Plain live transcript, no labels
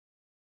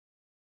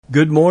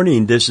Good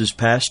morning. This is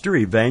Pastor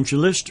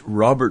Evangelist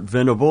Robert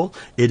Venable.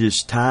 It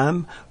is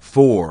time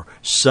for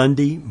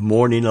Sunday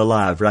Morning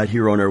Alive right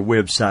here on our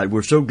website.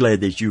 We're so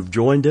glad that you've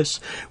joined us.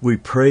 We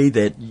pray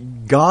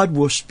that God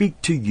will speak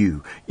to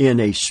you in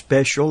a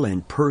special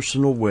and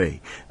personal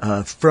way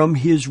from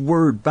His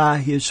Word by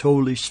His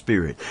Holy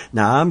Spirit.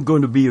 Now, I'm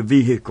going to be a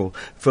vehicle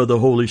for the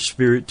Holy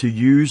Spirit to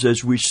use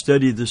as we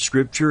study the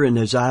Scripture and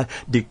as I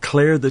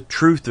declare the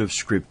truth of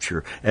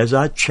Scripture, as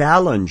I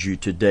challenge you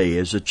today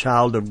as a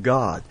child of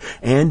God.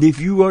 And if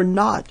you are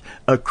not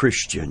a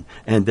Christian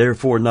and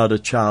therefore not a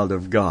child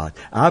of God,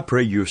 I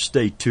pray you'll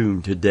stay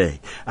tuned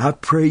today. I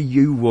pray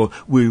you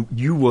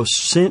will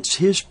sense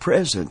His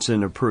presence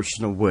in a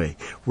personal way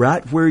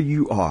right where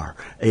you are.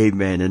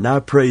 Amen. And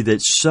I pray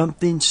that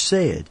something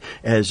said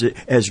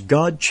as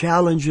God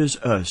challenges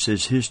us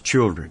as His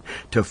children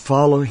to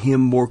follow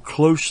Him more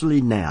closely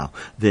now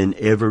than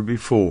ever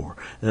before,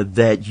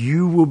 that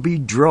you will be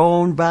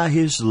drawn by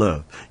His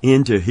love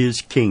into His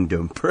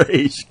kingdom.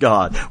 Praise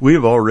God. We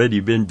have already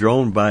been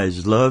drawn by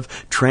His love,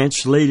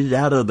 translated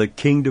out of the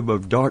kingdom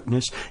of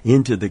darkness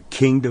into the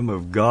kingdom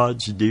of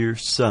God's dear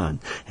Son.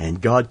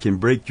 And God can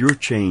break your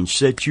chains,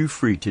 set you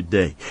free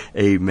today.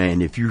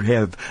 Amen. If you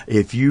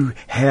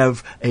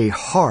have a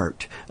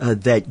heart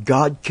that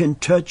God can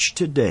touch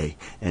today,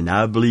 and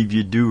I believe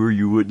you do, or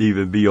you wouldn't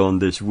even be on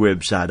this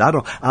website.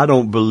 I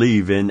don't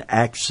believe in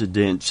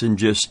accidents and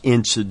just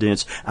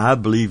incidents. I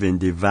believe in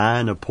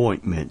divine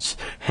appointments.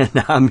 And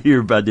I'm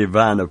here by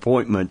divine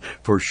appointment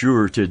for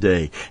sure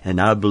today.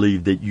 And I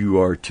believe that you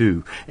are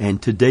too.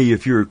 And today,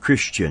 if you're a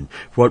Christian,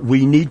 what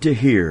we need to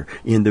hear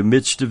in the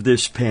midst of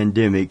this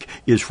pandemic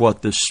is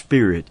what the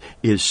Spirit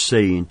is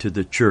saying to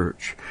the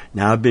church.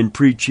 Now, I've been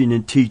preaching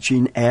and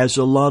teaching as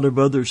a lot of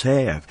others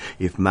have.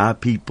 If my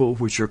people,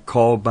 which are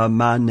called by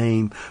my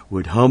name,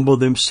 would humble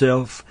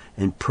themselves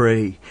and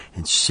pray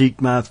and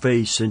seek my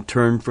face and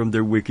turn from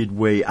their wicked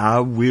way, I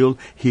will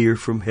hear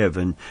from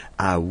heaven.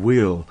 I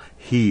will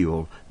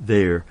heal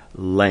their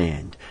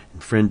land.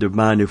 And friend of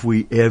mine, if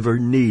we ever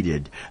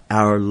needed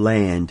our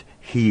land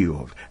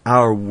healed,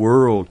 our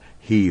world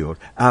healed,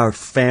 our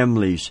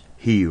families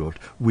healed,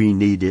 we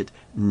need it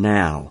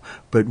now.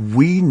 But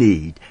we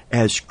need,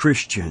 as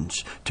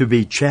Christians, to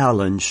be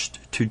challenged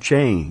to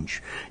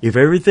change. If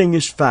everything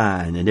is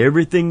fine and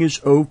everything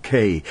is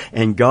okay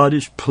and God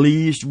is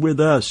pleased with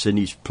us and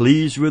He's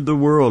pleased with the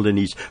world and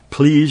He's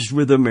pleased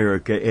with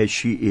America as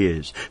she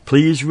is,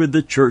 pleased with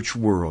the church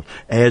world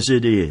as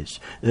it is,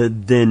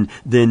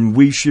 then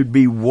we should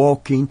be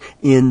walking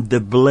in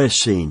the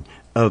blessing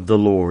of the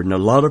Lord. And a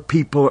lot of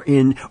people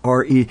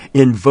are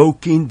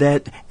invoking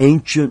that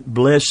ancient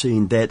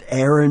blessing, that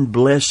Aaron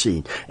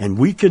blessing, and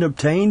we can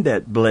obtain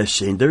that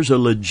blessing. There's a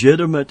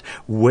legitimate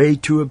way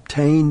to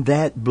obtain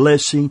that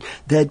blessing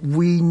that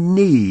we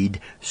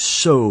need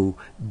so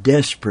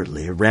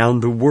desperately around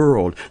the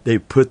world. They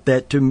put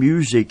that to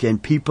music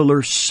and people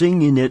are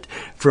singing it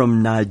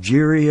from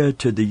Nigeria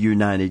to the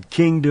United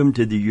Kingdom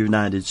to the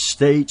United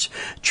States.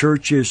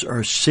 Churches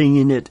are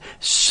singing it,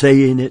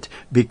 saying it,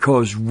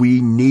 because we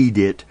need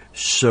it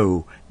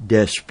so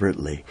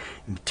desperately.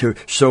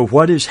 So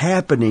what is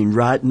happening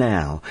right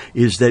now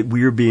is that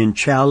we are being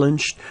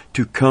challenged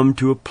to come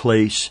to a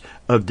place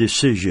of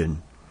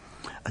decision.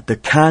 The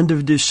kind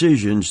of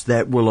decisions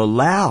that will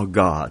allow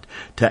God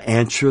to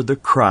answer the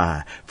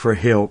cry for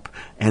help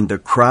and the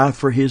cry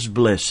for His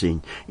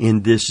blessing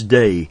in this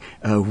day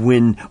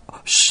when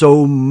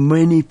so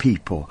many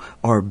people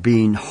are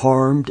being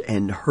harmed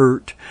and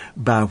hurt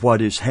by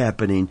what is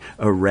happening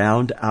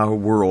around our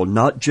world.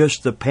 Not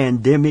just the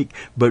pandemic,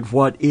 but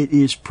what it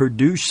is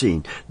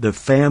producing. The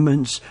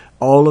famines,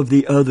 all of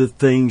the other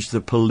things,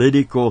 the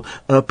political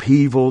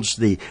upheavals,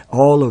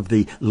 all of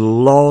the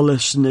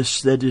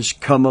lawlessness that has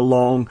come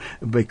along,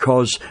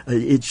 because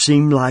it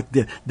seemed like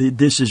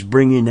this is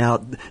bringing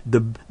out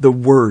the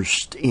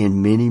worst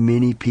in many,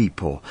 many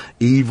people.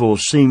 Evil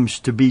seems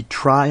to be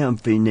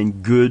triumphing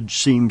and good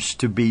seems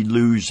to be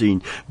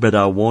losing, but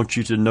I want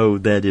you to know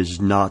that is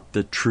not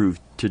the truth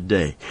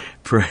today.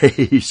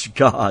 Praise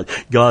God.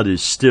 God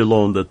is still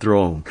on the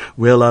throne.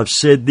 Well, I've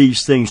said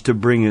these things to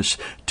bring us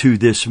to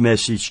this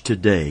message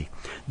today.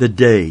 The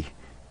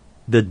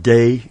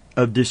day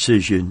of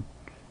decision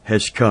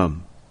has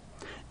come.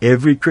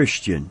 Every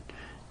Christian,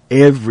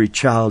 every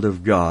child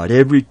of God,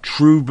 every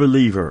true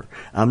believer.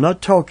 I'm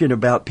not talking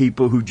about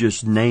people who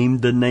just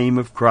named the name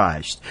of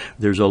Christ.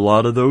 There's a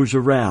lot of those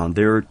around.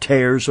 There are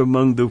tares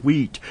among the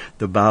wheat.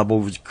 The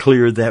Bible was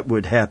clear that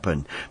would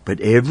happen.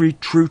 But every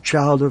true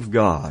child of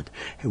God,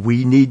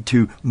 we need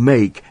to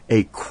make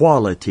a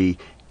quality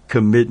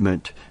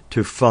commitment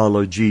to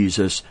follow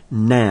Jesus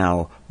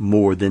now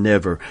more than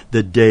ever.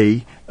 The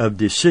day of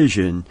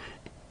decision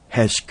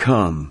has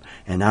come.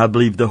 And I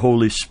believe the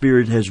Holy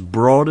Spirit has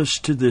brought us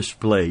to this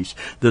place.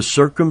 The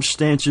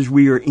circumstances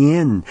we are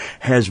in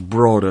has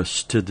brought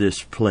us to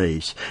this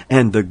place.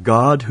 And the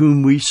God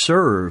whom we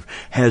serve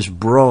has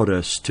brought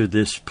us to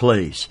this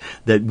place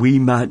that we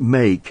might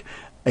make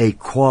a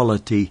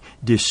quality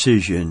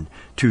decision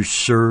to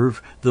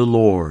serve the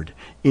Lord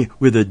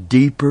with a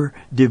deeper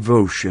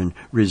devotion,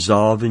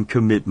 resolve, and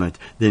commitment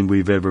than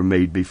we've ever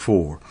made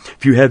before.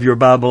 If you have your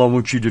Bible, I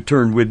want you to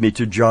turn with me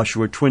to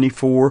Joshua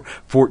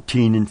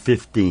 24:14 and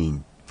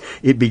 15.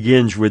 It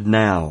begins with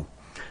now.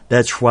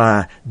 That's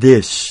why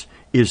this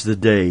is the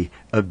day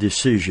of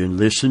decision.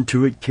 Listen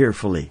to it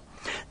carefully.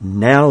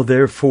 Now,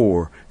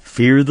 therefore,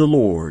 fear the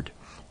Lord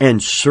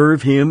and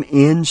serve Him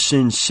in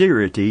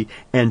sincerity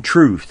and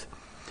truth,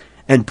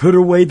 and put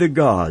away the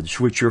gods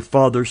which your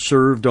fathers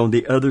served on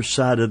the other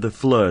side of the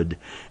flood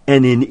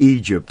and in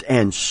Egypt,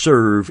 and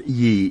serve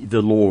ye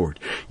the Lord.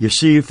 You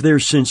see, if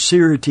there's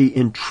sincerity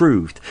in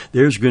truth,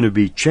 there's going to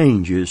be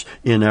changes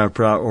in our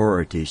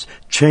priorities,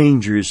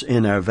 changes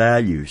in our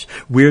values.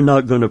 We're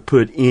not going to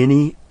put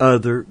any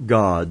other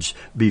gods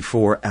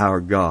before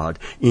our God,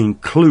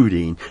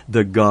 including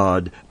the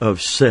God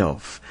of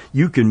self.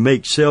 You can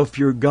make self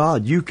your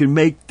God. You can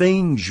make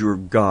things your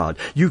God.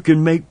 You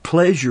can make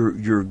pleasure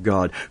your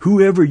God.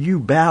 Whoever you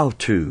bow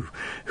to,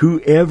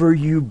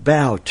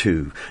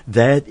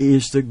 that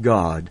is the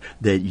God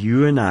that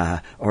you and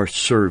I are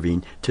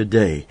serving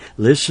today.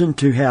 Listen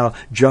to how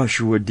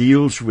Joshua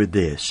deals with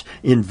this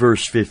in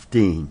verse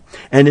 15.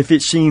 And if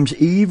it seems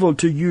evil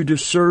to you to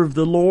serve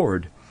the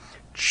Lord,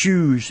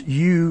 choose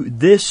you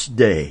this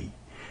day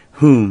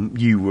whom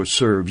you will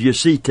serve. You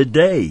see,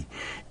 today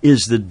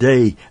is the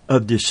day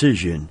of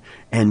decision,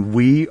 and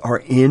we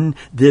are in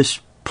this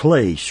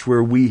place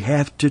where we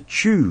have to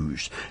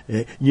choose.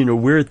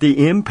 We're at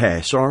the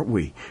impasse, aren't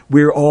we?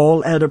 We're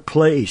all at a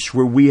place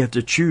where we have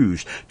to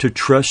choose to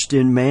trust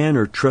in man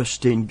or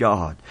trust in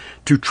God,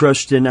 to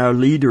trust in our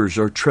leaders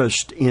or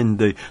trust in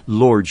the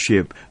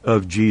lordship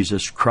of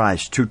Jesus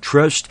Christ, to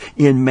trust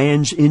in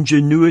man's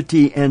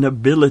ingenuity and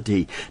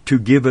ability to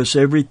give us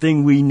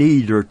everything we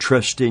need, or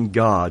trust in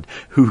God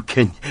who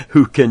can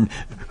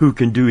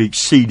do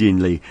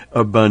exceedingly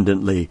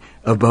abundantly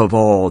above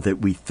all that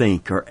we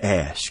think or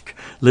ask.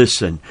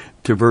 Listen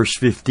to verse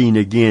 15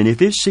 again. If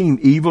it seem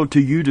evil to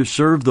you to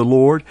serve the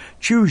Lord,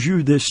 choose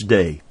you this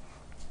day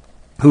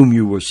whom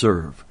you will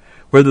serve,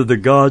 whether the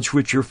gods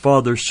which your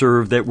fathers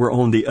served that were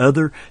on the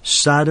other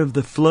side of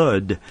the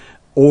flood,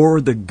 or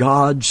the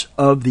gods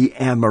of the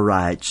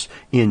Amorites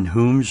in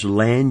whose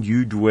land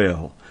you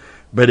dwell.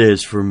 But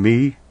as for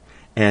me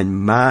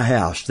and my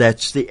house,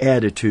 that's the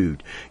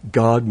attitude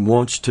God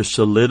wants to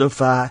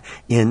solidify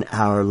in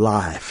our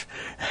life,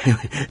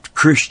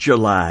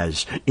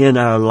 Christianize in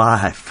our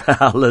life.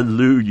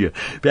 Hallelujah.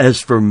 As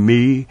for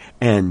me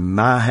and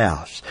my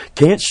house,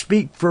 can't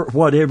speak for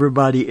what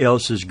everybody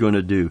else is going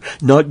to do.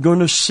 Not going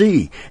to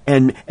see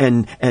and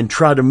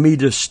try to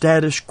meet a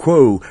status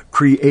quo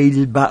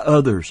created by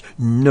others.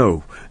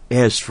 No.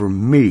 As for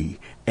me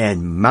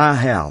and my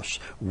house,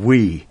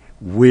 we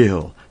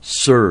will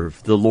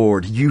serve the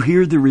Lord. You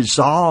hear the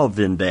resolve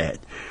in that.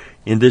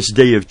 In this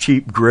day of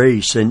cheap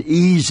grace and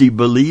easy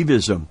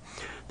believism,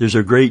 there's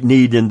a great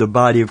need in the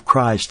body of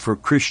Christ for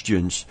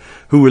Christians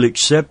who will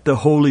accept the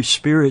Holy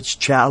Spirit's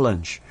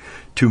challenge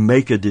to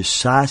make a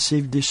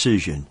decisive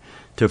decision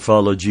to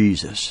follow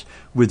Jesus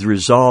with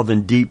resolve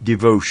and deep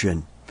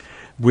devotion.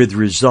 With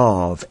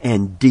resolve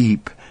and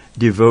deep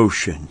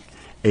devotion.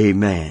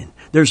 Amen.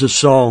 There's a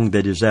song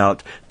that is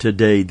out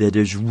today that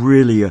is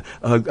really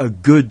a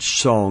good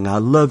song. I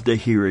love to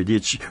hear it.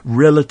 It's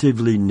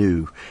relatively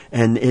new.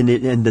 And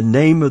the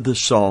name of the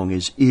song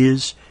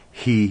is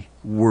He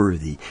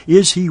Worthy?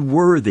 Is He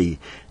worthy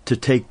to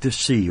take the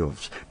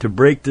seals, to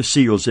break the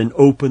seals and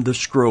open the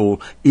scroll?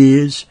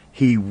 Is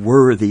He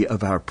worthy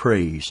of our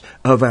praise,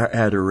 of our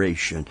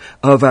adoration,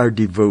 of our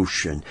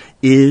devotion?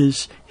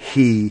 Is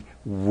He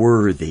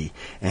worthy?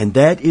 And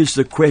that is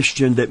the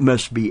question that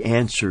must be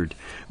answered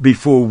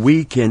before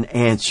we can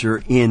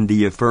answer in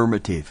the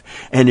affirmative.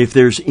 And if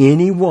there's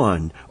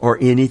anyone or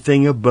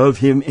anything above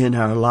Him in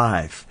our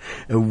life,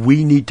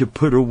 we need to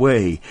put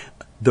away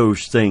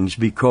those things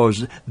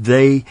because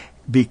they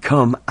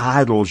become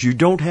idols. You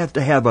don't have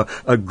to have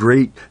a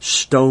great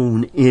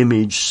stone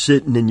image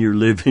sitting in your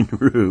living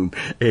room.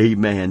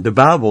 Amen. The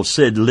Bible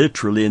said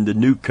literally in the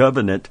New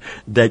Covenant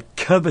that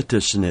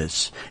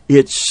covetousness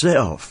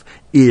itself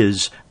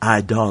is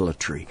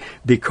idolatry,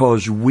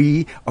 because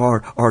we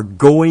are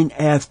going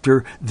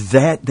after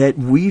that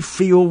we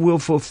feel will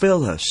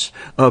fulfill us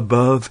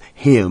above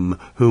Him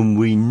whom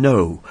we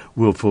know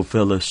will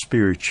fulfill us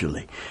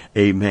spiritually.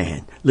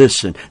 Amen.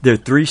 Listen, there are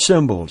three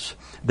symbols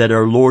that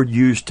our Lord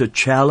used to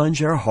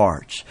challenge our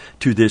hearts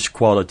to this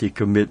quality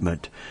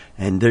commitment.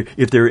 And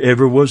if there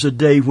ever was a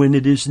day when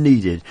it is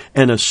needed,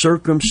 and a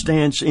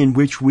circumstance in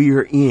which we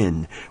are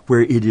in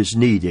where it is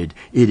needed,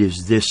 it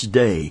is this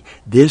day.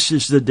 This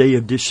is the day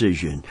of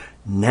decision.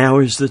 Now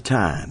is the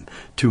time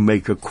to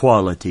make a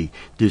quality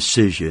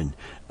decision.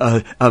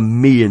 A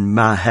me and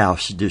my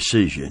house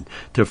decision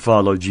to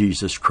follow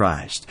Jesus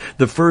Christ.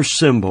 The first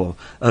symbol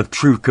of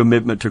true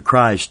commitment to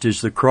Christ is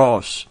the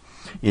cross.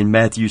 In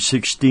Matthew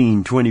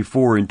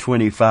 16:24 and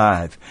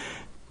 25,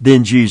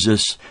 then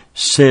Jesus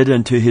said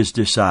unto His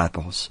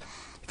disciples,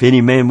 if any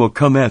man will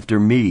come after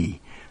me,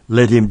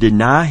 let him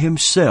deny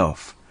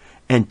himself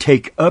and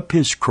take up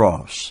his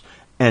cross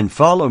and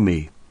follow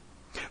me.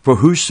 For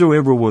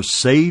whosoever will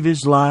save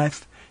his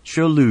life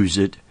shall lose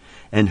it,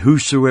 and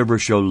whosoever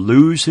shall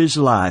lose his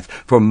life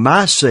for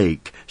my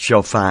sake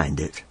shall find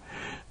it.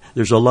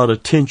 There's a lot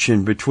of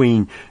tension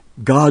between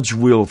God's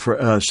will for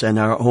us and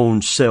our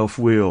own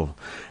self-will.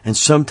 And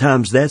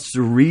sometimes that's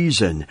the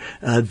reason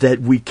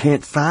that we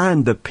can't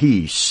find the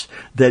peace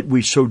that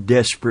we so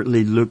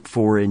desperately look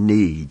for and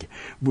need.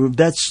 Well,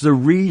 that's the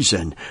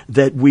reason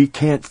that we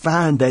can't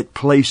find that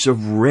place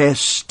of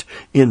rest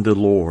in the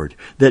Lord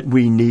that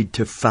we need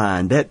to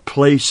find, that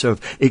place of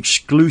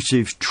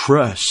exclusive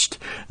trust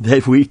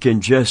that we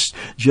can just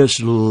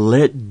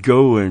let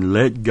go and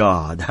let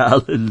God.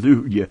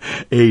 Hallelujah.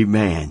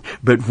 Amen.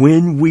 But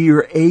when we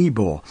are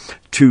able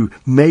to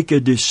make a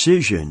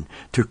decision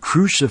to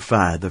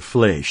crucify the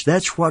flesh,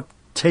 that's what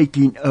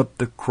taking up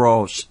the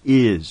cross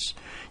is.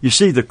 You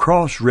see, the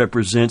cross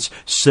represents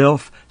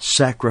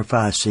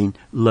self-sacrificing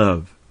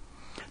love.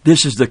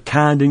 This is the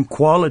kind and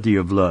quality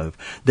of love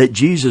that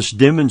Jesus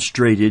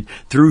demonstrated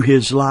through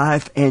His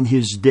life and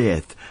His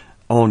death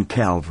on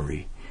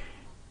Calvary.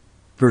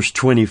 Verse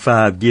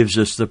 25 gives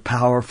us the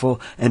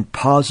powerful and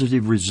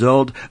positive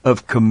result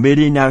of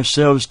committing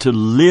ourselves to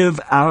live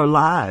our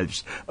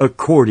lives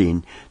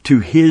according to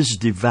His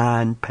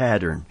divine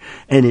pattern.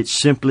 And it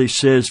simply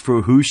says,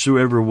 for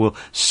whosoever will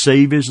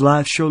save his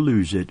life shall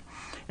lose it,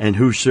 and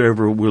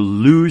whosoever will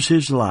lose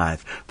his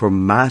life for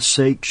my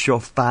sake shall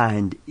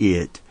find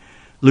it.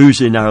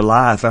 Losing our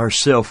life, our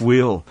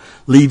self-will,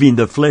 leaving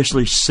the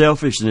fleshly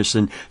selfishness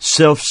and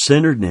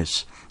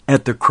self-centeredness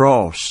at the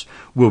cross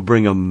will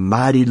bring a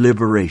mighty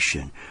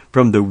liberation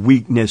from the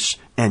weakness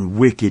and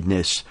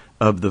wickedness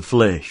of the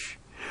flesh.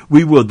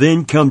 We will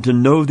then come to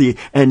know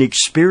and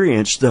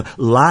experience the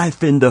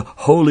life in the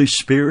Holy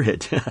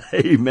Spirit.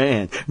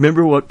 Amen.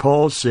 Remember what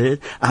Paul said?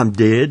 I'm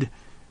dead,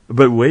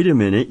 but wait a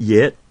minute,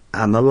 yet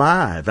I'm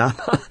alive.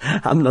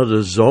 I'm not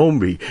a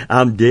zombie.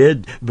 I'm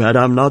dead, but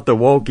I'm not the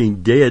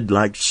walking dead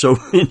like so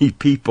many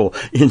people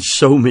in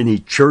so many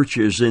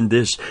churches in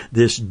this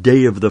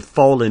day of the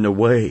falling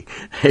away.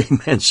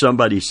 Amen.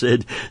 Somebody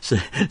said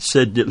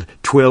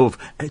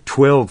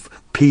 12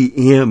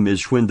 p.m.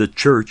 is when the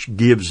church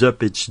gives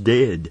up its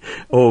dead.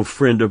 Oh,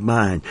 friend of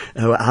mine,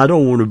 I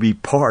don't want to be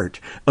part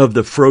of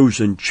the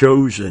frozen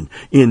chosen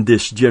in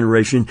this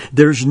generation.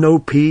 There's no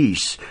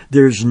peace.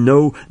 There's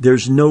no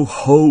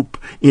hope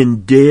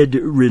in dead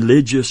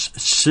religious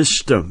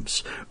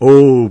systems.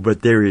 Oh,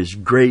 but there is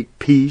great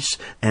peace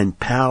and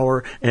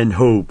power and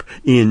hope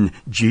in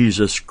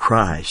Jesus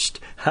Christ.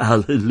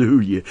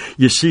 Hallelujah.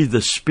 You see,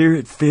 the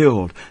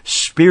Spirit-filled,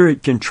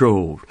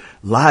 Spirit-controlled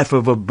life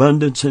of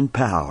abundance and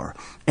power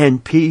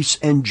and peace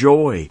and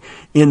joy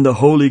in the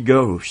Holy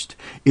Ghost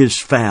is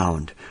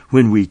found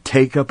when we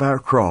take up our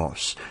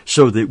cross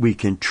so that we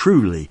can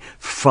truly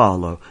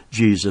follow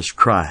Jesus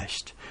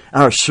Christ.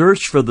 Our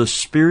search for the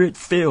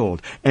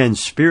Spirit-filled and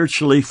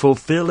spiritually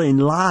fulfilling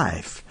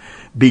life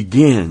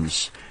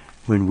begins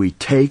when we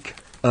take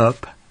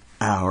up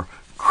our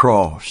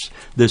cross.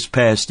 This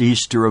past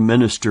Easter, a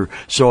minister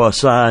saw a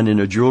sign in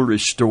a jewelry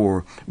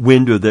store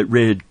window that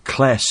read,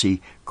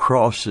 "Classy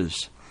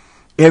crosses,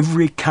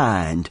 every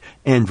kind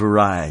and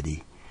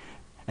variety."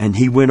 And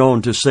he went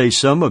on to say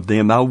some of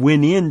them, I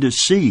went in to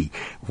see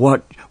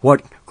what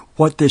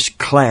this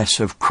class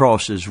of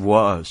crosses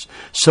was.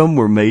 Some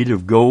were made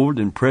of gold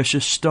and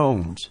precious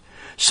stones,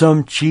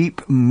 some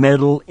cheap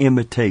metal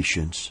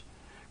imitations,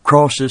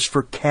 crosses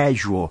for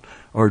casual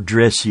or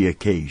dressy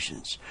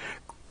occasions,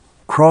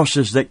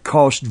 crosses that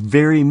cost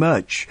very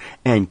much,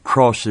 and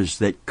crosses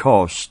that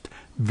cost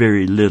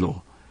very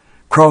little.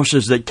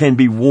 Crosses that can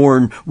be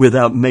worn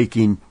without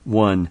making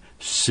one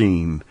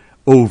seem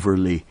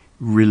overly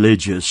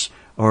religious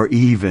or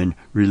even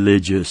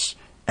religious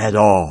at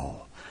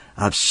all.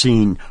 I've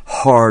seen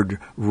hard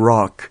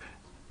rock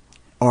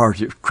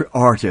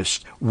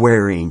artists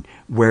wearing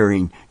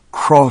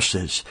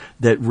crosses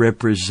that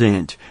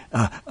represent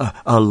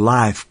a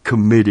life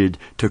committed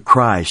to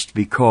Christ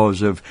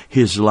because of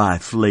His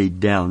life laid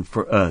down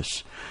for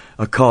us.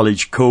 A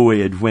college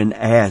co-ed, when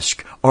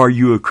asked, "Are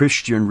you a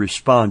Christian?"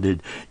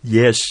 responded,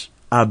 "Yes,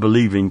 I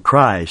believe in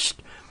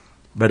Christ,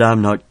 but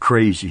I'm not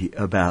crazy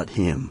about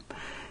Him."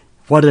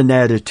 What an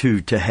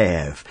attitude to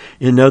have.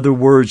 In other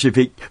words, if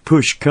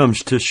push comes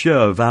to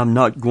shove, I'm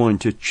not going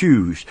to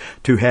choose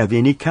to have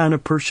any kind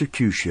of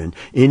persecution,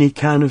 any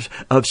kind of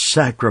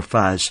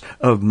sacrifice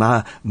of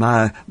my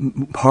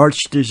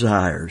heart's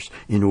desires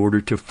in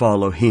order to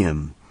follow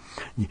Him.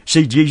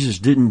 See, Jesus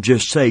didn't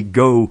just say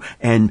go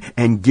and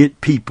get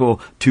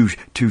people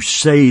to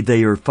say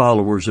they are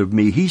followers of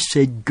me. He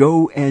said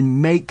go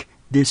and make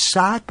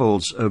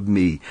disciples of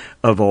me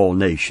of all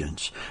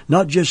nations.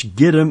 Not just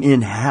get them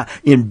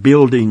in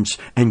buildings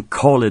and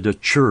call it a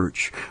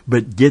church,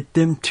 but get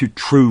them to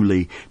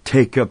truly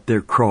take up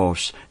their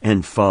cross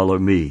and follow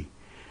me.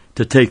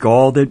 To take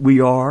all that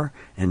we are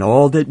and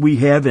all that we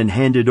have and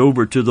hand it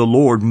over to the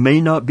Lord may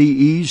not be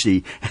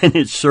easy, and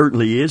it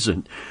certainly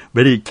isn't,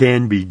 but it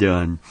can be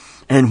done.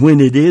 And when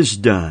it is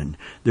done,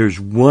 there's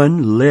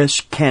one less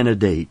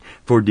candidate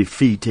for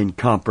defeat and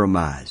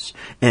compromise,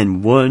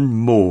 and one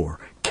more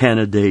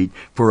candidate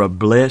for a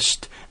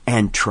blessed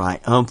and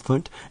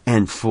triumphant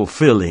and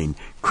fulfilling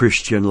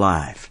Christian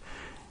life.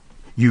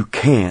 You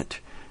can't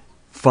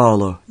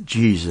follow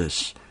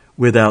Jesus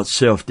without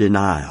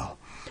self-denial.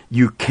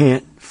 You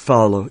can't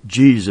follow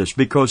Jesus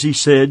because he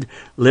said,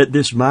 "Let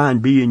this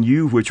mind be in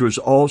you, which was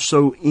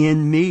also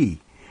in me."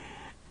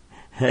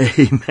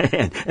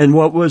 Amen. And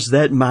what was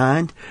that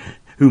mind?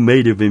 Who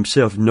made of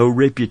himself no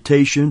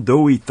reputation,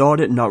 though he thought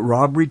it not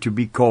robbery to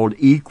be called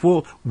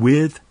equal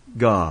with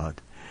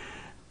God,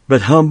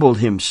 but humbled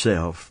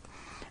himself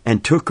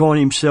and took on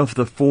himself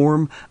the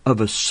form of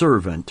a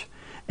servant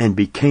and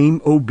became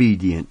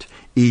obedient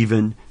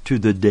even to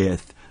the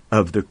death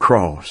of the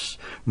cross.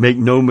 Make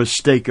no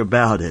mistake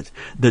about it.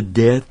 The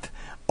death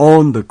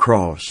on the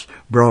cross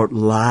brought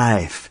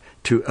life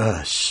to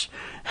us.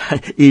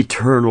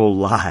 Eternal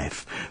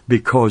life,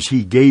 because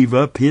he gave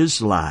up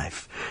his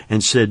life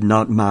and said,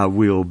 "Not my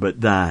will,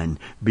 but thine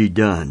be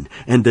done."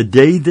 And the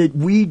day that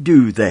we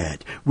do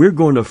that, we're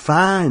going to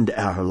find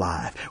our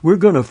life.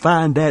 We're going to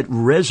find that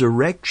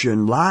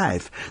resurrection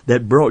life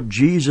that brought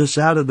Jesus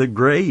out of the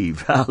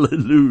grave.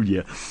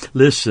 Hallelujah.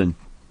 Listen,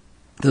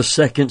 the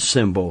second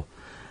symbol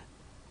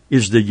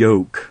is the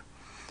yoke.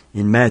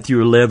 In Matthew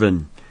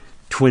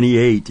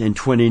 11:28 and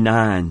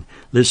 29,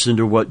 listen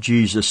to what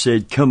Jesus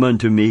said, "Come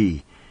unto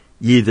me,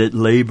 ye that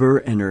labor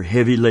and are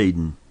heavy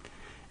laden,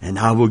 and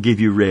I will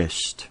give you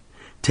rest.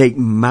 Take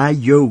my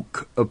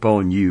yoke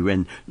upon you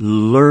and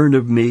learn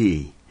of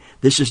me."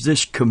 This is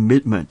this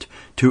commitment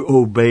to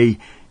obey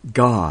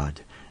God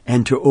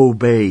and to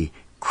obey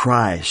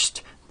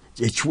Christ.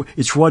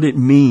 It's what it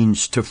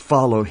means to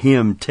follow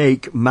him.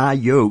 Take my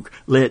yoke.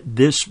 Let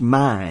this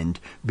mind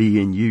be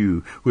in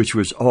you, which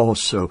was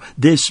also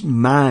this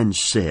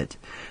mindset.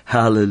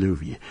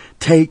 Hallelujah.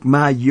 Take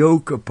my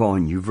yoke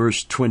upon you.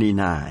 Verse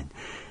 29.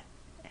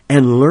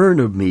 "And learn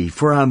of me,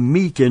 for I am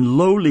meek and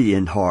lowly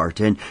in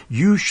heart, and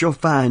you shall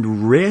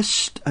find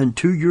rest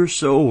unto your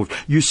souls."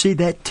 You see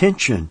that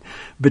tension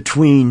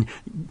between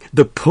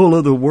the pull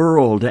of the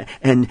world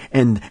and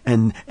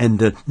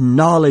the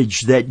knowledge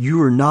that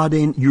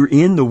you're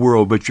in the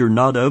world, but you're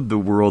not of the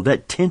world.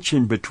 That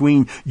tension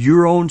between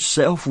your own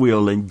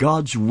self-will and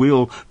God's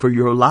will for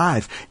your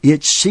life.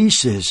 It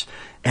ceases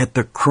at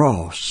the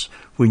cross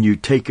when you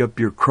take up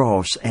your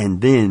cross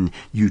and then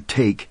you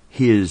take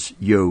his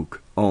yoke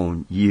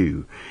on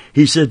you.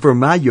 He said, "For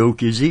my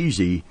yoke is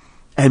easy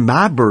and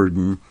my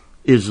burden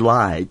is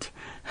light."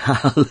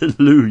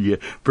 Hallelujah.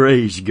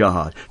 Praise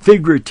God.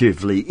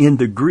 Figuratively, in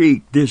the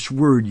Greek, this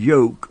word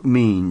yoke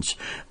means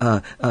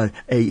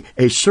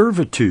a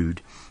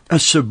servitude, a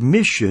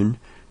submission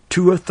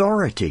to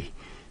authority.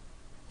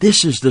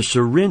 This is the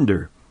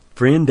surrender,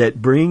 friend,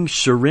 that brings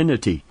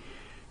serenity.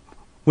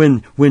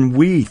 When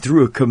we,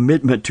 through a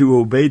commitment to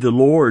obey the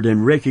Lord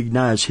and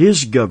recognize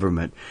his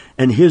government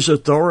and his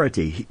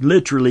authority,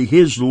 literally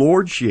his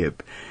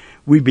lordship,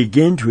 we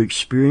begin to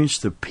experience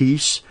the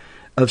peace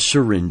of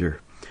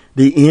surrender,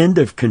 the end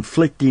of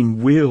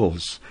conflicting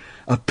wills,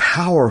 a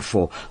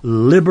powerful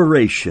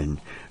liberation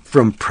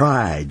from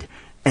pride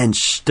and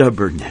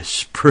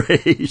stubbornness.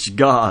 Praise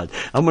God.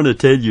 I'm going to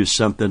tell you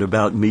something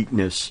about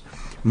meekness.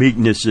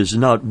 Meekness is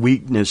not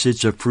weakness.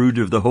 It's a fruit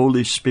of the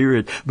Holy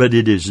Spirit, but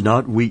it is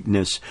not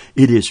weakness.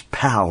 It is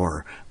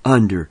power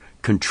under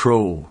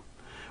control.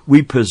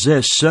 We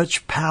possess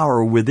such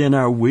power within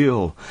our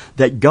will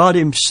that God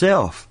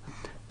himself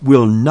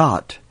will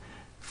not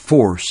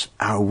force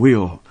our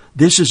will.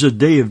 This is a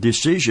day of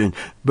decision,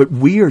 but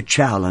we are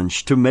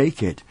challenged to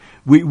make it.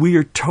 We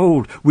are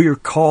told, we are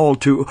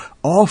called to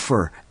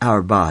offer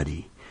our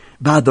body.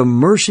 By the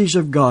mercies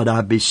of God,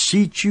 I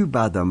beseech you,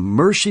 by the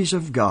mercies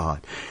of God.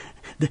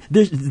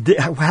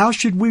 How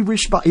should we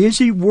respond? Is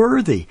he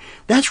worthy?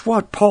 That's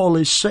what Paul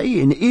is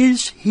saying.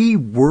 Is he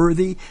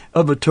worthy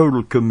of a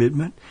total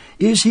commitment?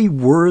 Is he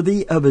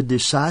worthy of a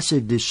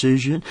decisive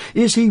decision?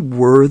 Is he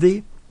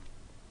worthy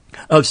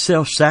of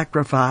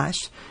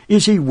self-sacrifice?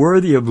 Is he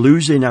worthy of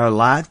losing our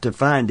life to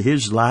find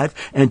his life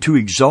and to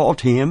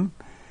exalt him?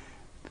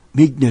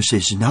 Meekness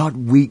is not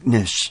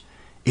weakness.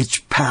 It's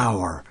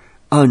power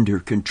under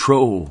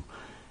control.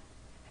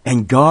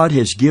 And God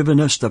has given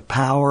us the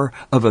power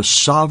of a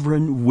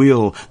sovereign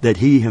will that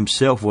he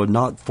himself will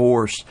not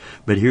force.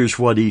 But here's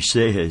what he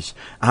says.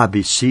 I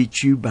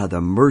beseech you by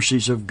the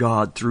mercies of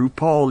God. Through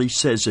Paul he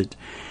says it.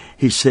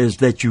 He says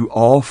that you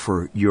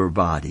offer your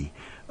body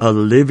a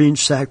living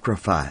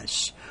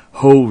sacrifice,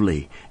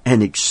 holy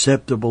and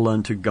acceptable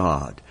unto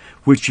God,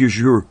 which is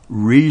your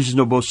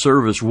reasonable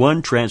service.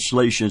 One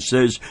translation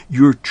says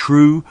your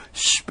true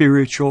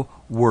spiritual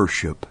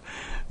worship.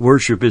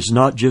 Worship is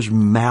not just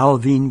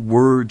mouthing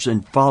words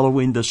and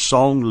following the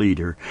song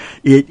leader.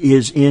 It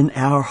is in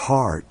our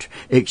heart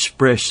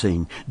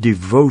expressing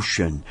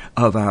devotion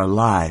of our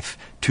life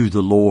to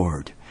the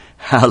Lord.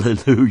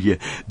 Hallelujah.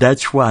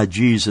 That's why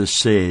Jesus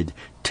said,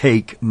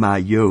 take my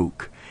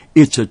yoke.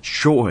 It's a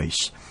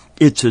choice.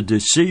 It's a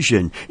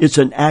decision. It's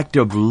an act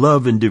of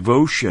love and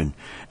devotion,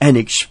 an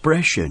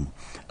expression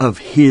of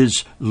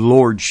his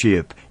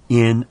lordship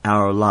in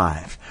our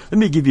life. Let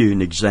me give you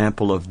an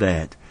example of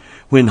that.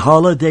 when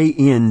Holiday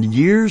Inn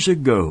years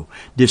ago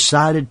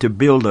decided to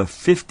build a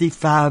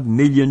 $55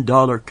 million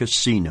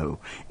casino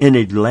in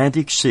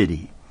Atlantic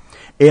City,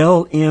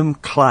 L.M.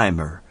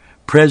 Clymer,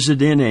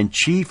 president and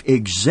chief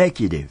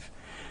executive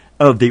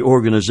of the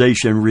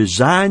organization,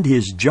 resigned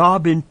his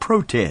job in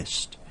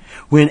protest.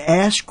 When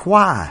asked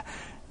why,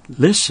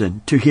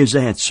 listen to his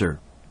answer.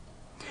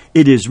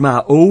 "It is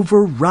my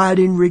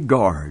overriding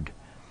regard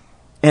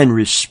and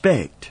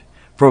respect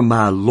for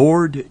my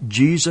Lord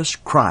Jesus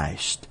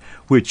Christ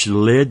which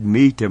led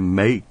me to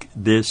make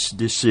this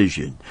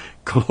decision."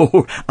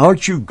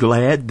 Aren't you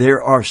glad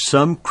there are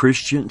some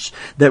Christians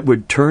that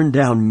would turn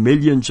down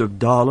millions of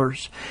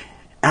dollars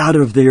out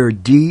of their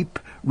deep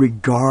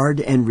regard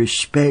and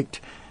respect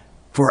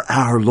for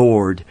our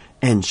Lord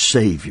and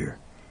Savior?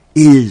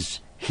 Is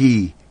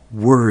He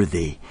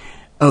worthy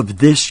of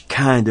this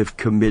kind of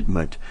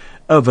commitment,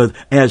 of a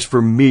 "as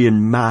for me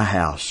and my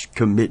house"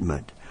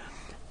 commitment?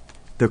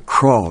 The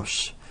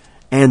cross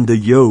and the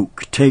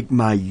yoke, "take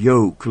my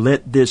yoke,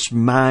 let this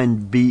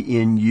mind be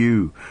in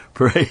you."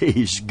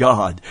 Praise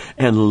God.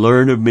 "And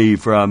learn of me,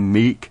 for I'm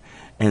meek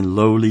and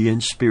lowly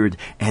in spirit."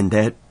 And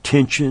that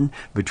tension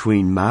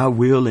between my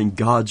will and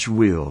God's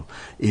will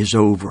is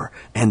over.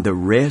 And the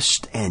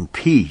rest and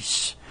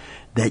peace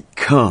that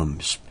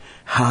comes.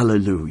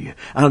 Hallelujah.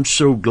 I'm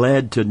so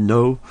glad to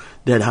know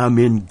that I'm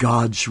in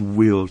God's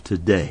will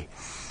today.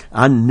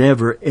 I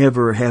never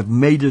ever have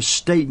made a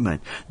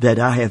statement that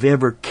I have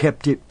ever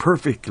kept it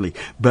perfectly,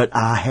 but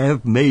I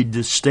have made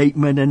the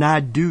statement, and I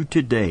do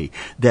today,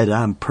 that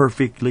I'm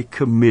perfectly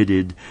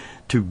committed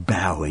to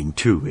bowing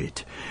to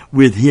it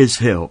with His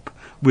help,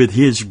 with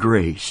His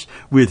grace,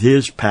 with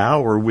His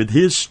power, with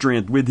His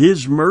strength, with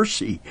His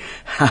mercy.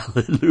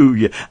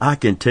 Hallelujah. I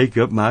can take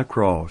up my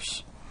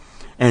cross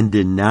and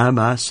deny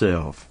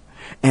myself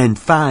and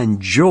find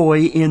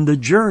joy in the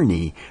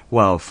journey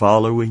while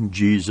following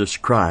Jesus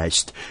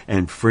Christ.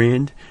 And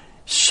friend,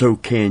 so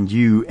can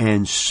you,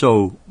 and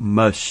so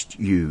must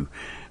you.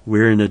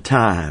 We're in a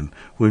time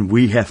when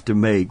we have to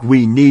make,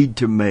 we need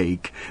to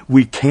make,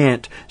 we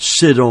can't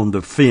sit on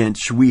the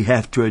fence. We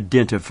have to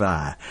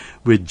identify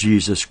with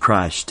Jesus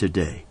Christ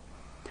today.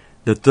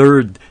 The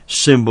third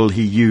symbol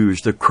He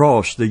used, the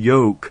cross, the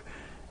yoke,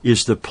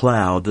 is the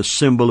plow, the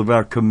symbol of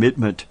our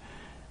commitment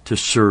to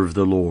serve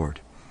the Lord.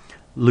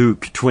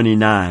 Luke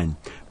 29,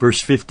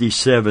 verse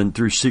 57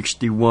 through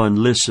 61,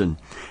 listen.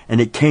 "And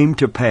it came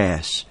to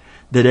pass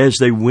that as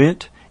they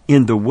went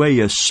in the way,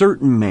 a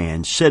certain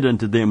man said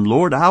unto them,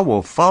 Lord, I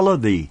will follow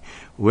thee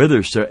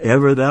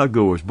whithersoever thou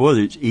goest." Boy,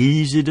 it's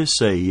easy to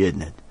say,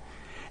 isn't it?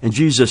 "And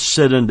Jesus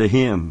said unto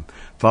him,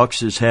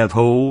 Foxes have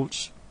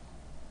holes,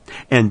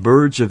 and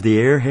birds of the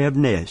air have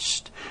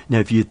nests." Now,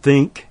 if you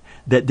think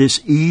that this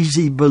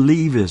easy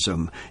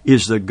believism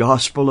is the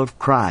gospel of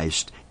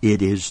Christ,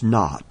 it is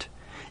not.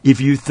 If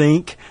you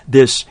think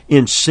this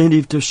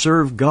incentive to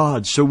serve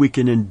God so we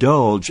can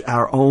indulge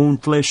our own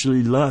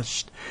fleshly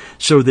lust,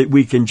 so that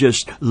we can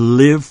just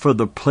live for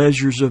the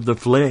pleasures of the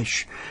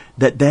flesh,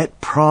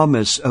 that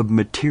promise of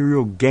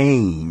material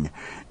gain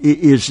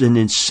is an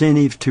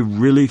incentive to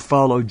really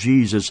follow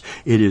Jesus,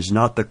 it is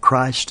not the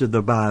Christ of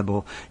the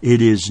Bible.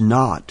 It is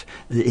not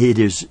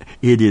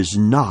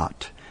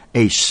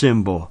a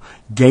symbol.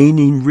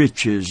 Gaining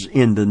riches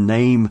in the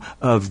name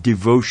of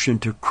devotion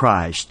to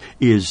Christ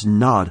is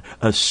not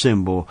a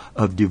symbol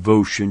of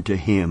devotion to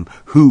Him.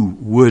 Who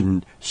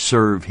wouldn't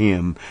serve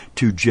Him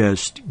to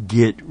just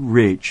get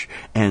rich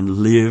and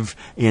live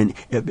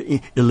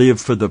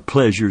for the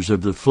pleasures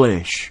of the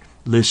flesh?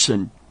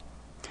 Listen,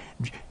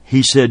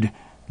 He said,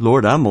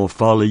 Lord, I'm going to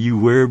follow you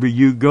wherever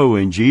you go.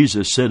 And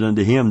Jesus said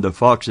unto him, The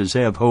foxes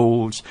have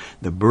holes,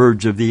 the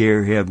birds of the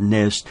air have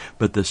nests,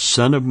 but the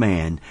Son of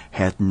Man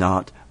hath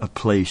not a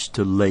place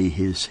to lay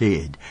his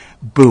head.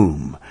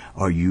 Boom.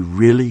 Are you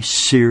really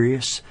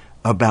serious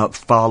about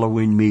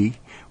following me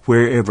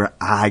wherever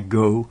I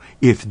go?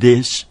 If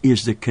this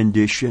is the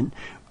condition,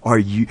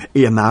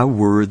 am I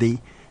worthy?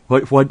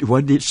 What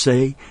did it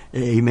say?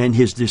 Amen.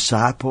 His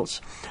disciples,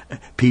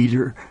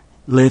 Peter,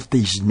 left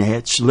these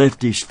nets,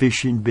 left his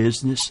fishing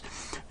business,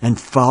 and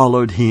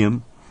followed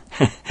Him,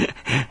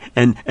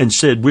 and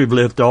said, we've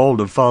left all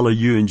to follow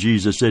you. And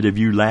Jesus said, have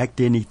you lacked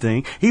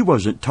anything? He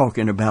wasn't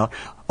talking about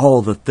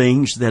all the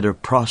things that a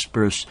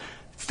prosperous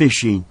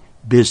fishing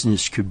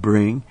business could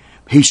bring.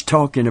 He's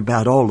talking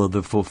about all of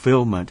the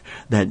fulfillment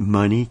that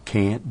money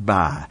can't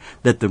buy,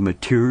 that the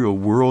material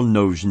world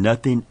knows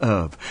nothing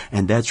of,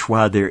 and that's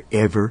why they're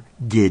ever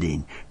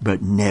getting,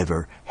 but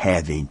never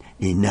having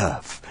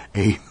enough.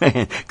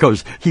 Amen.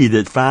 Because he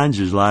that finds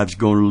his life is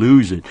going to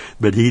lose it,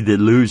 but he that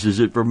loses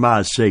it for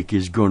my sake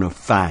is going to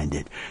find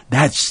it.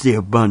 That's the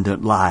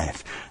abundant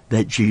life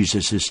that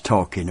Jesus is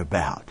talking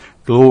about.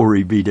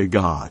 Glory be to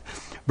God.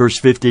 Verse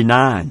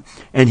 59,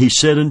 and he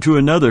said unto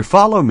another,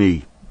 follow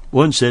me.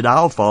 One said,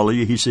 I'll follow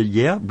you. He said,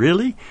 yeah,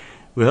 really?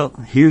 Well,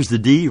 here's the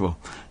deal.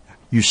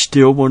 You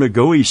still want to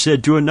go? He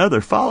said to another,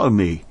 follow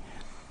me.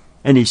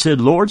 And he said,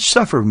 Lord,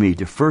 suffer me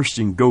to first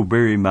and go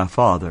bury my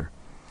father.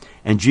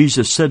 And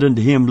Jesus said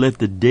unto him, let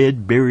the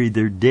dead bury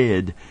their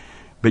dead,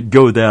 but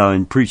go thou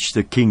and preach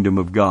the kingdom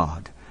of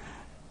God.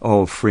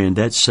 Oh, friend,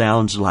 that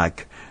sounds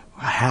like,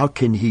 how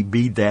can he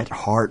be that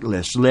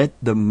heartless? Let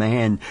the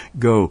man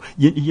go.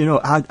 You know,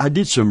 I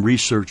did some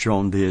research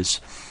on this,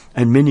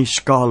 and many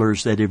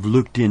scholars that have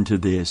looked into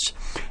this,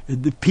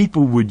 the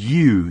people would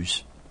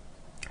use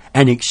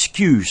an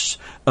excuse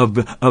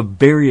of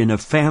burying a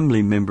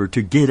family member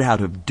to get out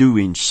of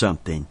doing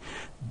something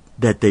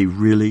that they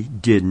really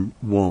didn't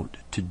want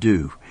to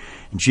do.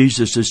 And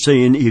Jesus is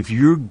saying, if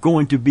you're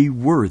going to be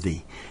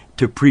worthy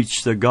to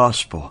preach the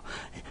gospel,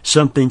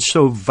 something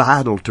so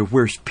vital to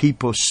where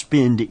people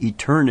spend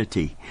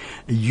eternity,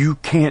 you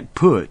can't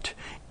put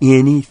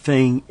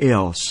anything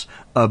else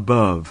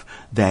above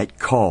that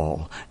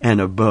call and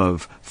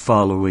above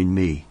following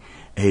me.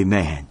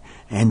 Amen.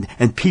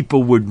 And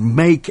people would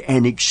make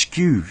an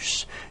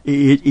excuse.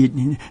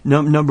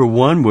 Number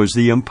one was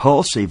the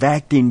impulsive,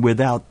 acting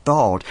without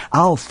thought.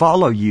 I'll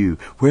follow you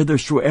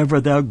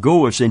whithersoever thou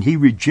goest. And he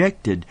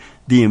rejected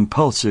the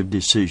impulsive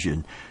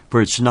decision,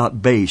 for it's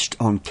not based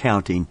on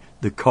counting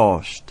the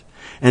cost.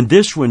 And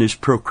this one is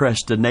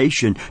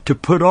procrastination, to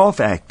put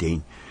off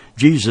acting.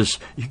 Jesus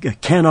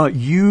cannot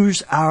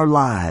use our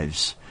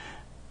lives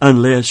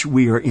unless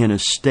we are in a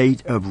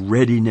state of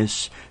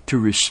readiness to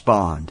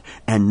respond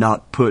and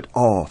not put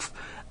off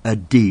a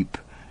deep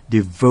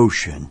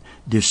devoted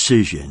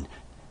decision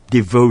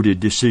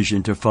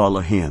to follow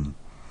him.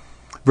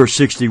 Verse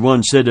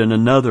 61 said, and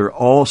another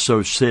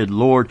also said,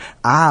 Lord,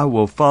 I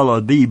will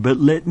follow thee, but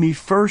let me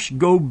first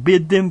go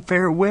bid them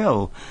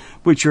farewell,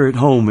 which are at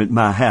home at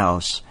my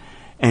house.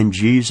 And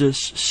Jesus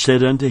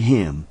said unto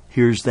him,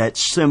 here's that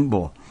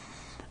symbol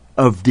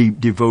of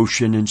deep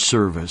devotion and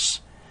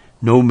service,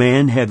 no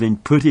man having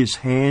put his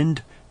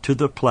hand to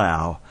the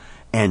plow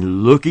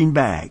and looking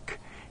back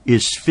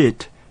is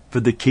fit for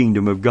the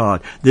kingdom of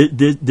God.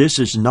 This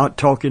is not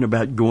talking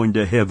about going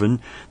to heaven.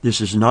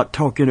 This is not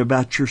talking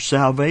about your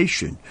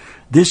salvation.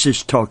 This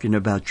is talking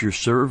about your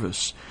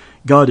service.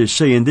 God is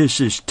saying this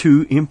is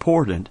too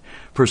important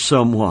for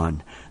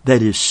someone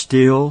that is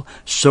still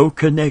so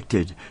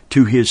connected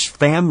to his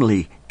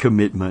family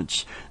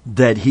commitments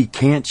that he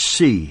can't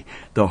see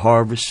the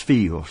harvest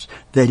fields,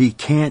 that he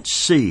can't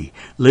see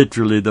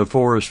literally the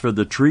forest for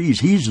the trees.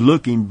 He's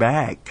looking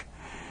back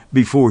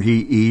before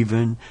he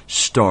even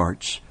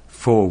starts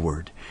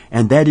forward.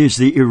 And that is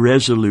the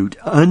irresolute,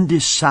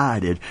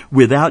 undecided,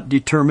 without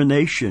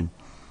determination.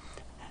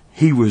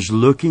 He was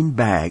looking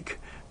back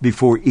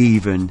before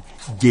even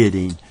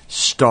getting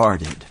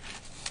started.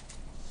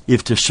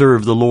 If to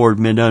serve the Lord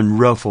meant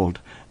unruffled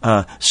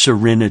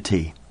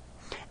serenity,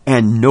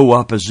 and no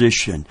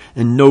opposition,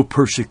 and no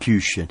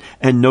persecution,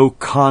 and no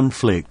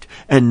conflict,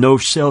 and no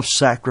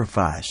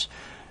self-sacrifice,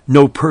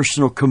 no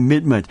personal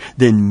commitment,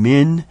 then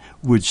men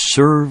would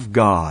serve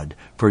God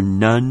for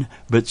none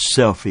but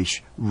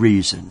selfish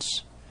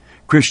reasons.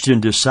 Christian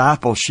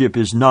discipleship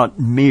is not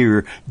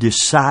mere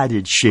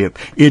decidedship.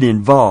 It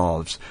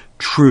involves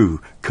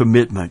true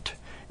commitment.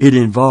 It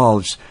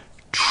involves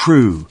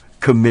true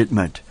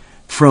commitment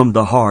from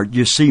the heart.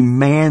 You see,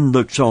 man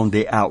looks on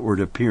the outward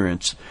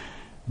appearance,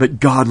 but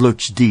God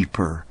looks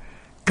deeper.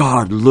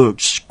 God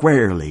looks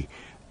squarely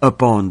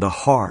upon the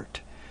heart.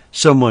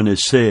 Someone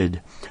has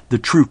said, the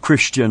true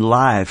Christian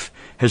life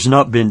has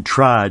not been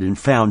tried and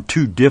found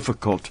too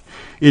difficult.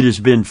 It has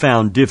been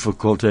found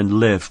difficult and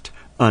left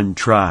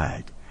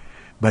untried.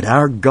 But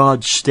our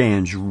God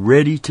stands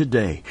ready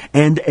today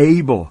and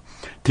able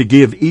to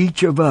give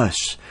each of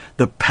us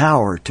the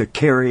power to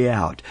carry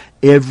out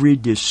every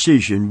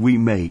decision we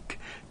make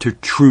to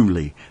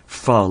truly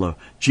follow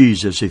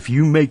Jesus. If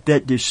you make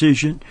that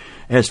decision,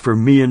 as for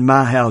me and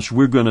my house,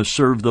 we're going to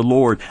serve the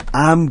Lord.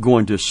 I'm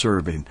going to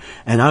serve Him.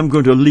 And I'm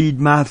going to lead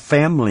my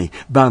family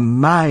by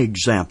my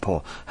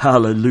example,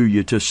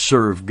 hallelujah, to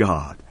serve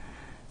God.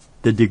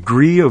 The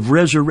degree of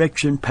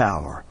resurrection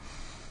power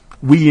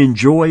we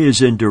enjoy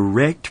is in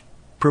direct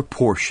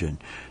proportion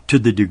to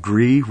the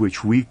degree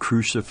which we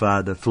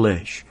crucify the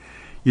flesh.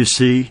 You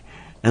see,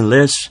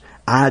 unless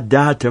I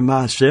die to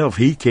myself,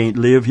 He can't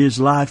live His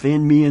life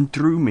in me and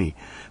through me.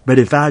 But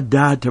if I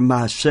die to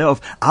myself,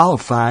 I'll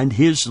find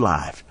His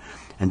life.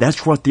 And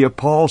that's what the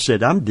Paul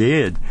said. I'm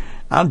dead,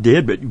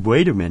 but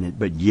wait a minute,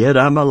 but yet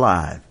I'm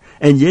alive.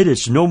 And yet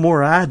it's no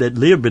more I that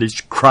live, but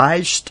it's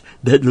Christ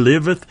that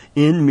liveth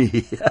in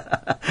me.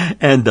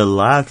 And the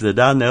life that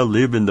I now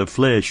live in the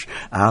flesh,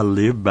 I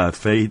live by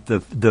faith,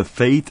 the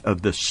faith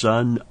of the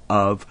Son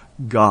of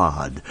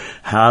God.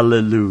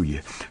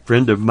 Hallelujah.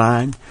 Friend of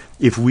mine,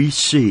 if we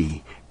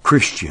see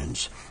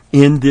Christians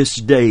in this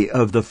day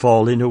of the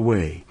falling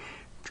away,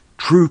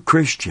 true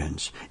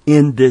Christians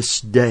in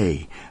this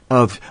day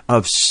of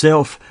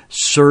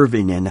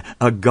self-serving and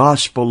a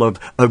gospel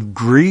of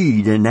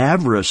greed and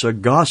avarice, a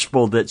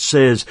gospel that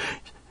says,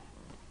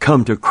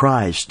 come to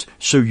Christ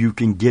so you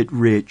can get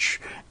rich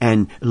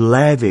and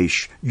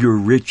lavish your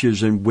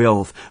riches and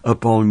wealth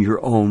upon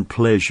your own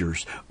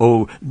pleasures.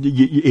 Oh,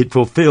 it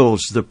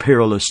fulfills the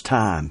perilous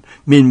time.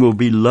 Men will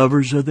be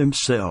lovers of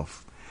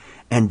themselves.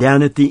 And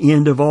down at the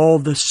end of all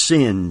the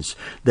sins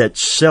that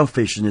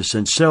selfishness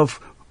and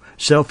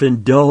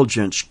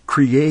self-indulgence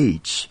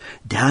creates.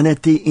 Down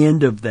at the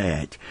end of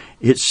that,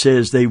 it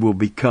says they will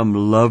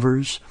become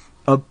lovers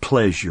of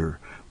pleasure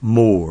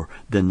more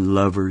than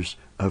lovers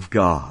of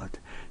God.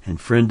 And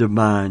friend of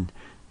mine,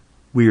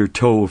 we are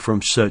told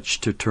from such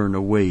to turn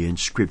away in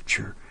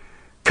Scripture.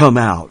 Come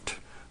out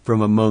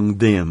from among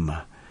them,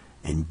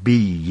 and be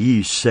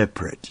ye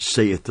separate,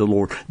 saith the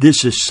Lord.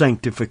 This is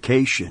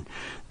sanctification.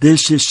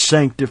 This is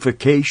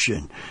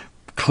sanctification,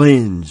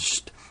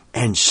 cleansed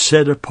and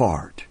set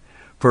apart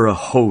for a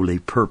holy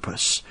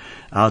purpose.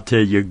 I'll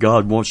tell you,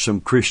 God wants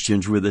some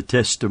Christians with a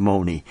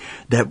testimony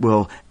that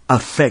will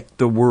affect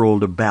the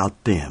world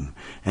about them.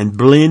 And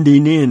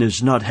blending in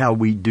is not how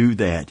we do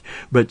that.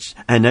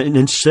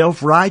 And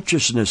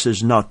self-righteousness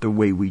is not the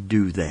way we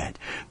do that.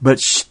 But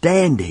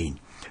standing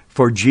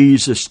for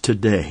Jesus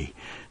today,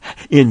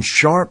 in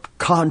sharp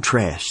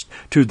contrast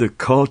to the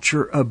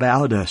culture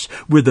about us,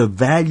 with a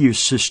value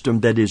system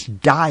that is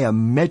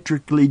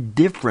diametrically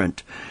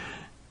different,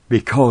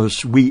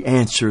 because we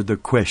answer the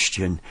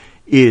question,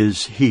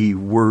 is He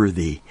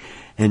worthy?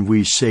 And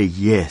we say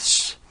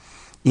yes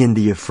in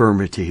the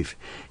affirmative.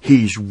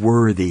 He's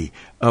worthy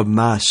of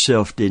my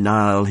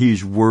self-denial.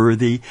 He's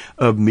worthy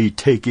of me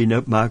taking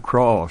up my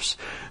cross.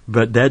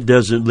 But that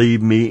doesn't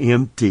leave me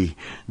empty.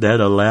 That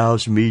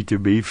allows me to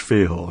be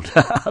filled.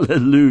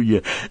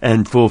 Hallelujah.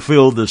 And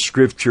fulfill the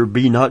Scripture,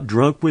 be not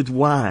drunk with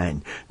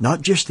wine.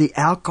 Not just the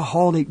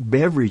alcoholic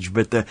beverage,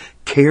 but the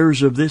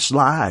cares of this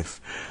life.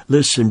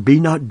 Listen, be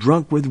not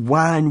drunk with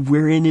wine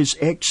wherein is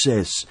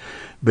excess,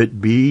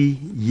 but be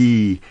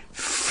ye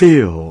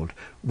filled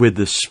with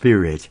the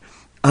Spirit,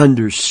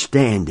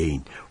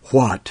 understanding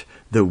what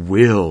the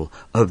will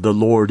of the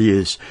Lord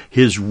is.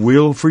 His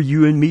will for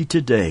you and me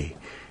today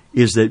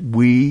is that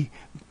we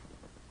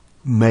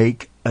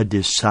make a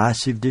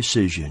decisive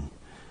decision.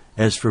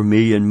 As for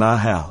me and my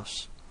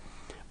house,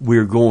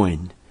 we're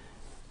going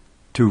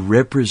to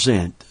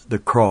represent the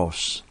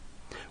cross.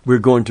 We're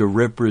going to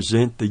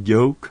represent the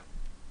yoke,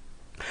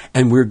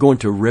 and we're going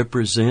to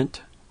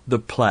represent the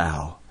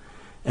plow.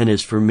 And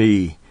as for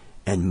me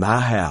and my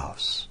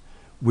house,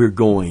 we're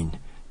going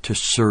to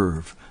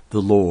serve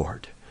the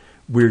Lord.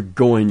 We're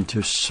going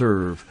to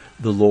serve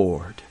the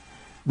Lord.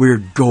 We're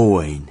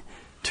going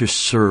to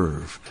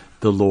serve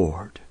the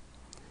Lord.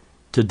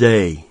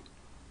 Today,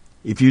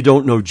 if you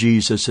don't know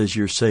Jesus as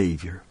your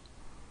Savior,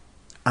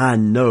 I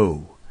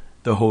know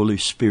the Holy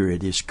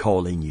Spirit is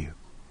calling you.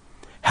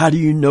 How do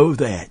you know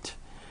that?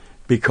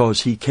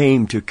 Because He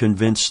came to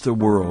convince the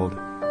world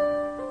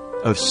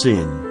of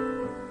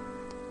sin.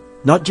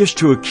 Not just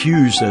to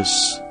accuse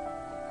us.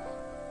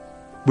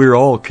 We're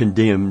all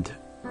condemned.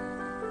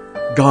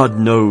 God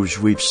knows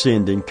we've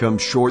sinned and come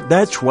short.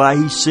 That's why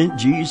He sent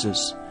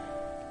Jesus.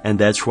 And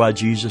that's why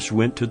Jesus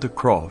went to the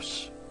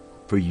cross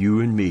for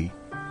you and me.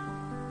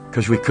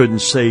 Because we couldn't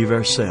save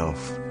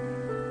ourselves.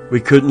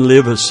 We couldn't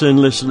live a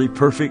sinlessly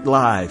perfect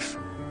life.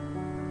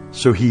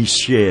 So He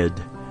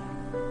shed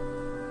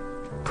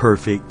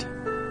perfect,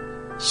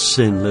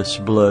 sinless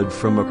blood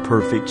from a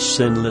perfect,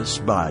 sinless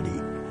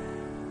body.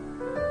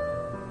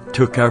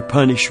 Took our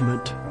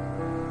punishment,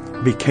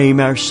 became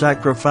our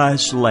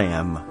sacrifice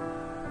lamb,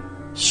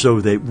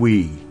 so that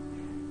we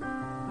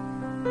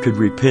could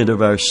repent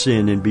of our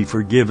sin and be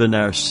forgiven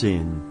our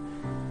sin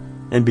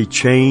and be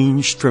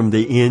changed from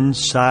the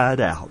inside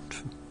out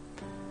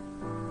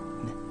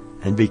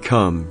and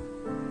become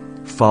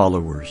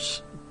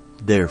followers,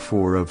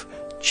 therefore, of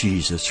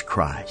Jesus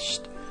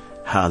Christ.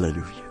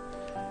 Hallelujah.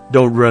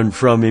 Don't run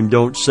from Him.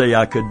 Don't say,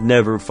 I could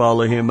never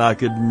follow Him. I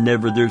could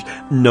never.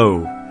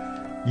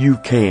 No, you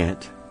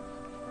can't.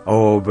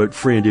 Oh, but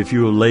friend, if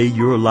you'll lay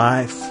your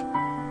life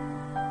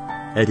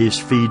at His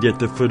feet at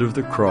the foot of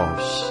the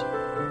cross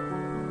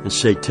and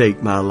say,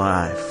 take my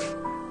life,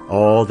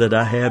 all that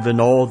I have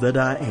and all that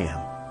I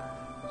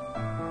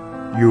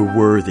am, you're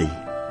worthy.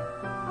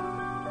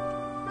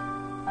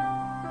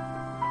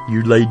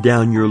 You laid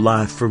down your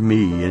life for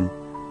me, and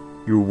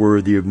you're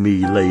worthy of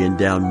me laying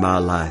down my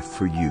life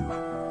for you.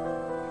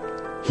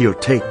 He'll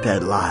take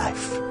that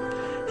life.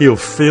 He'll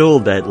fill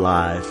that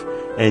life,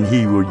 and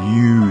He will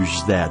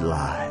use that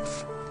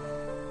life.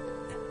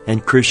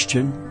 And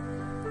Christian,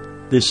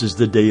 this is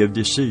the day of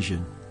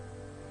decision.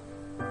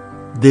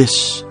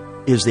 This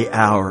is the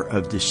hour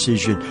of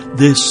decision.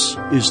 This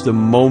is the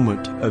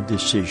moment of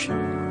decision.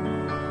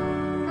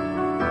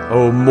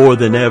 Oh, more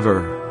than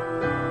ever,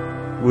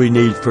 we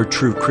need for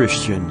true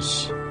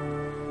Christians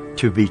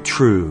to be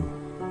true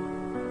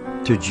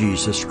to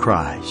Jesus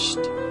Christ.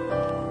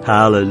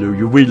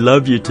 Hallelujah. We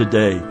love you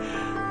today.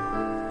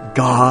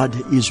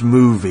 God is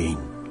moving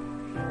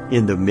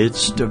in the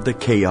midst of the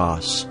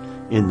chaos,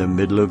 in the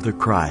middle of the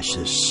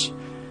crisis.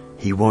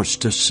 He wants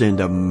to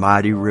send a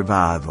mighty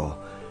revival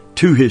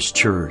to His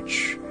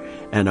church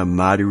and a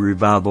mighty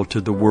revival to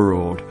the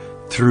world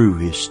through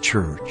His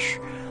church.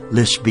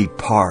 Let's be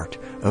part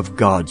of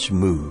God's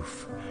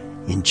move.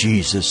 In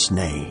Jesus'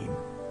 name.